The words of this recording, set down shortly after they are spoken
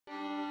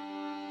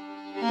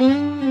Hey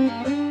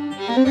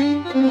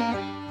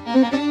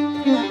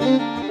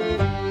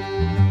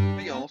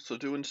y'all, so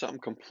doing something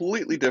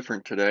completely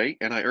different today,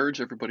 and I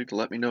urge everybody to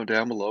let me know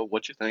down below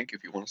what you think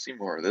if you want to see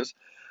more of this.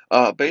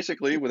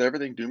 Basically, with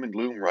everything doom and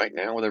gloom right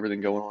now, with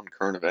everything going on in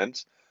current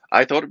events,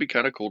 I thought it'd be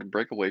kind of cool to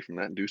break away from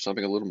that and do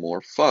something a little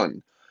more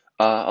fun.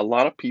 A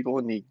lot of people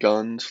in the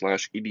gun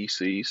slash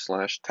EDC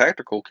slash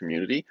tactical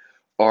community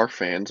are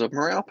fans of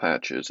morale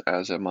patches,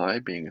 as am I,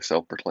 being a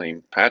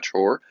self-proclaimed patch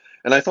whore,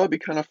 and I thought it'd be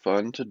kind of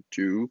fun to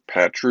do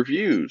patch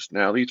reviews.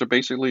 Now, these are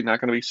basically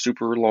not going to be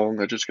super long,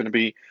 they're just going to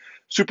be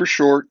super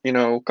short,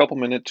 couple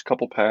minutes,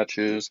 couple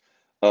patches,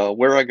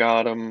 where I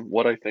got them,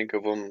 what I think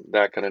of them,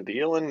 that kind of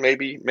deal. And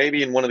maybe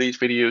in one of these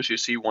videos you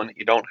see one that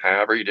you don't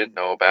have or you didn't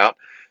know about,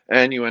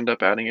 and you end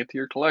up adding it to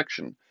your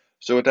collection.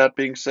 So with that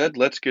being said,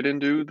 let's get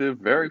into the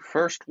very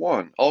first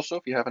one. Also,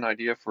 if you have an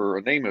idea for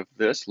a name of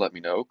this, let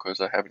me know,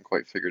 because I haven't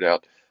quite figured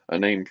out a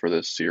name for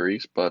this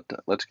series, but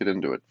let's get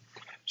into it.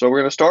 So we're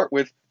going to start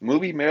with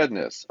Movie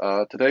Madness.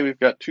 Today we've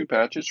got two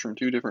patches from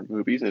two different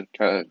movies that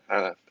kind of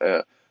had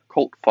a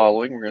cult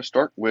following. We're going to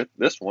start with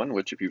this one,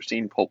 which if you've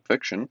seen Pulp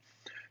Fiction,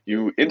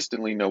 you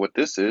instantly know what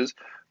this is.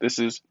 This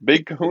is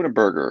Big Kahuna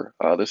Burger.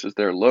 This is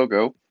their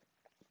logo.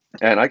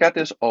 And I got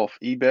this off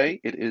eBay.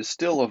 It is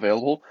still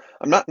available.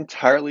 I'm not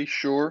entirely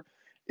sure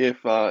if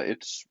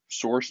it's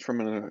sourced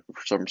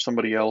from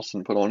somebody else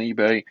and put on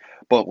eBay,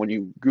 but when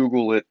you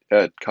Google it,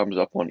 it comes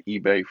up on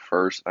eBay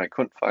first. I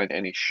couldn't find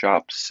any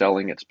shops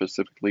selling it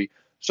specifically,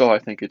 so I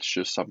think it's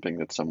just something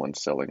that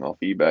someone's selling off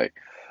eBay.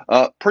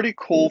 Pretty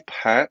cool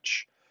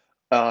patch.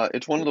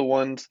 It's one of the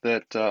ones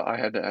that I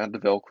had to add the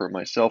Velcro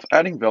myself.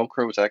 Adding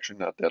Velcro is actually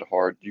not that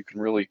hard. You can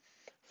really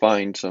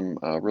find some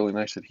really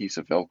nice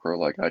adhesive Velcro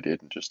like I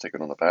did and just stick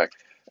it on the back.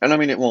 And I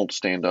mean, it won't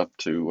stand up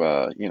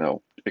to,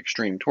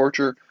 extreme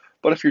torture,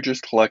 but if you're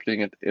just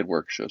collecting it, it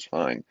works just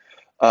fine.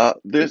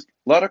 There's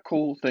a lot of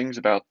cool things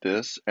about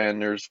this,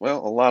 and there's, well,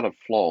 a lot of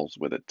flaws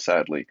with it,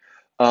 sadly.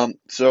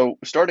 So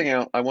starting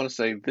out, I want to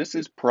say this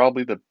is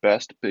probably the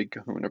best Big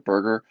Kahuna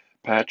Burger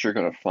patch you're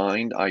going to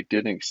find. I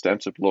did an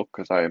extensive look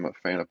because I am a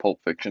fan of Pulp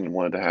Fiction and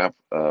wanted to have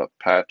a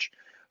patch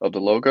of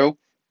the logo.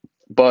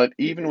 But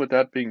even with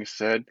that being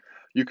said,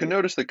 you can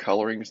notice the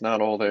coloring is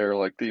not all there.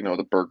 Like,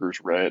 the burger's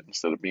red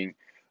instead of being,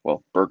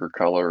 well, burger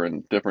color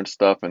and different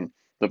stuff, and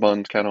the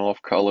bun's kind of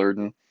off colored,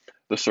 and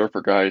the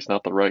surfer guy is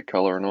not the right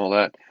color and all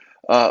that.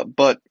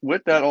 But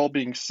with that all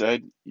being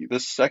said, the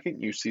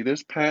second you see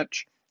this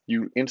patch,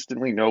 you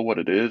instantly know what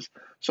it is.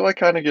 So I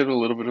kind of give it a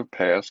little bit of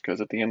pass because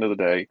at the end of the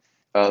day,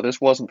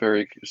 this wasn't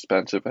very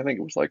expensive. I think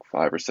it was like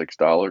 $5 or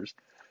 $6.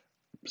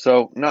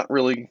 So not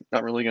really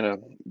gonna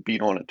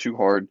beat on it too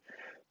hard.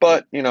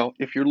 But,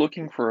 if you're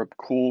looking for a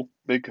cool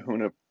Big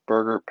Kahuna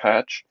Burger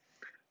patch,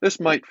 this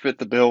might fit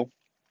the bill,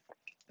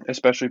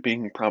 especially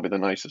being probably the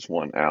nicest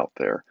one out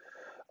there.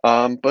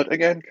 But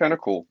again, kind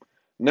of cool.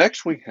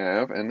 Next we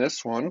have, and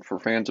this one for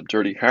fans of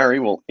Dirty Harry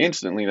will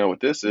instantly know what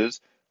this is.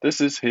 This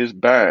is his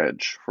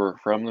badge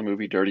from the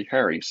movie Dirty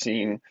Harry.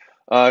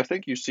 I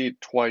think you see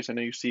it twice. I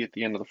know you see it at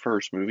the end of the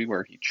first movie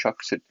where he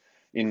chucks it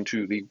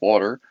into the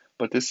water,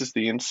 but this is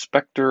the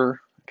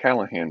Inspector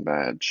Callahan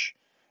badge.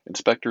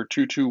 Inspector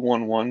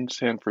 2211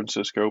 San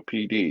Francisco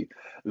PD.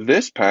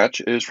 This patch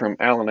is from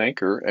Alan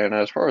Anker, and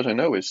as far as I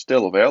know, is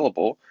still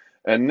available.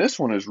 And this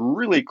one is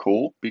really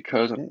cool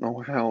because I don't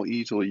know how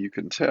easily you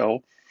can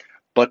tell,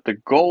 but the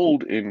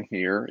gold in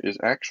here is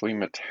actually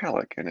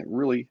metallic and it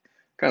really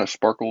kind of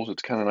sparkles.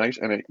 It's kind of nice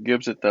and it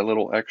gives it that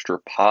little extra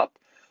pop.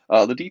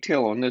 The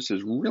detail on this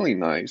is really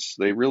nice.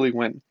 They really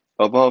went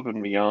above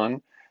and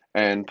beyond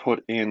and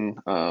put in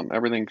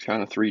everything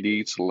kind of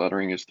 3D. So the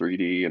lettering is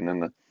 3D, and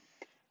then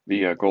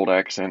the gold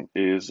accent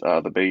is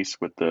the base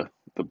with the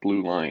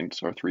blue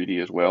lines are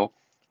 3D as well,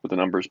 with the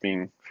numbers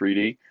being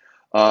 3D.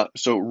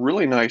 So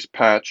really nice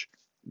patch.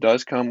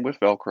 Does come with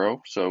Velcro,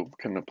 so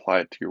can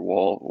apply it to your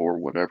wall or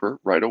whatever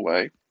right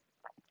away.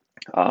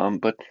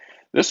 But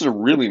this is a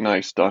really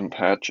nice done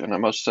patch, and I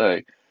must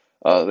say,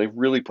 they've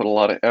really put a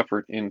lot of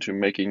effort into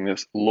making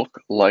this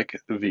look like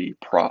the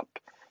prop.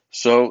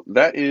 So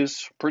that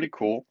is pretty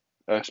cool,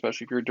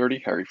 especially if you're a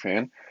Dirty Harry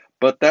fan.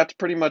 But that's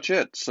pretty much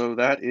it. So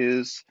that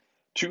is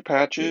two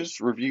patches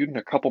reviewed in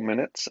a couple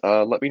minutes.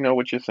 Let me know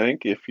what you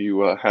think if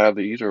you have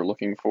these or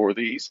looking for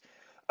these,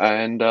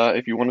 and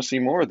if you want to see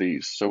more of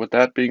these. So with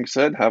that being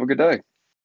said, have a good day.